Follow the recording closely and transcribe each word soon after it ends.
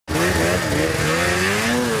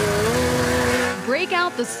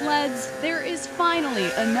Without the sleds, there is finally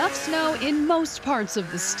enough snow in most parts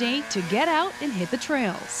of the state to get out and hit the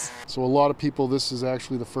trails. So a lot of people, this is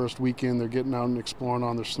actually the first weekend they're getting out and exploring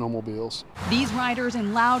on their snowmobiles. These riders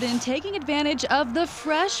in Loudon taking advantage of the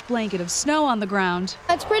fresh blanket of snow on the ground.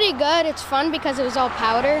 It's pretty good. It's fun because it was all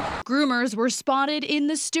powder. Groomers were spotted in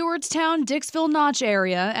the Stewartstown, Dixville Notch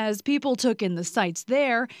area as people took in the sights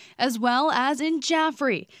there, as well as in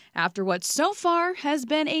Jaffrey, after what so far has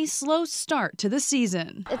been a slow start to the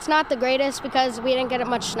season. It's not the greatest because we didn't get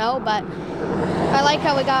much snow, but I like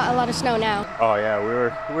how we got a lot of snow now. Oh yeah,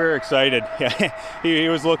 we were excited. he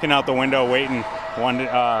was looking out the window waiting.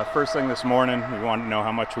 First thing this morning, we wanted to know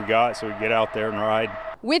how much we got so we get out there and ride.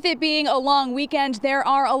 With it being a long weekend, there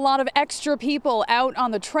are a lot of extra people out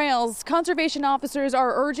on the trails. Conservation officers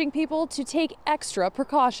are urging people to take extra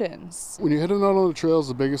precautions. When you're heading out on the trails,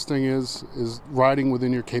 the biggest thing is riding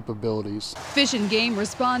within your capabilities. Fish and Game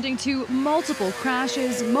responding to multiple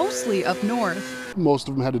crashes, mostly up north. Most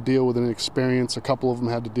of them had to deal with an experience. A couple of them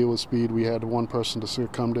had to deal with speed. We had one person to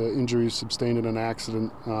succumb to injuries sustained in an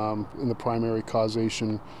accident, and the primary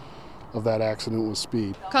causation of that accident was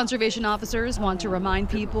speed. Conservation officers want to remind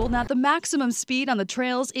people that the maximum speed on the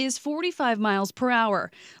trails is 45 miles per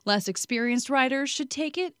hour. Less experienced riders should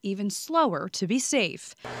take it even slower to be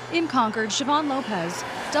safe. In Concord, Siobhan Lopez,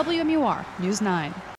 WMUR News 9.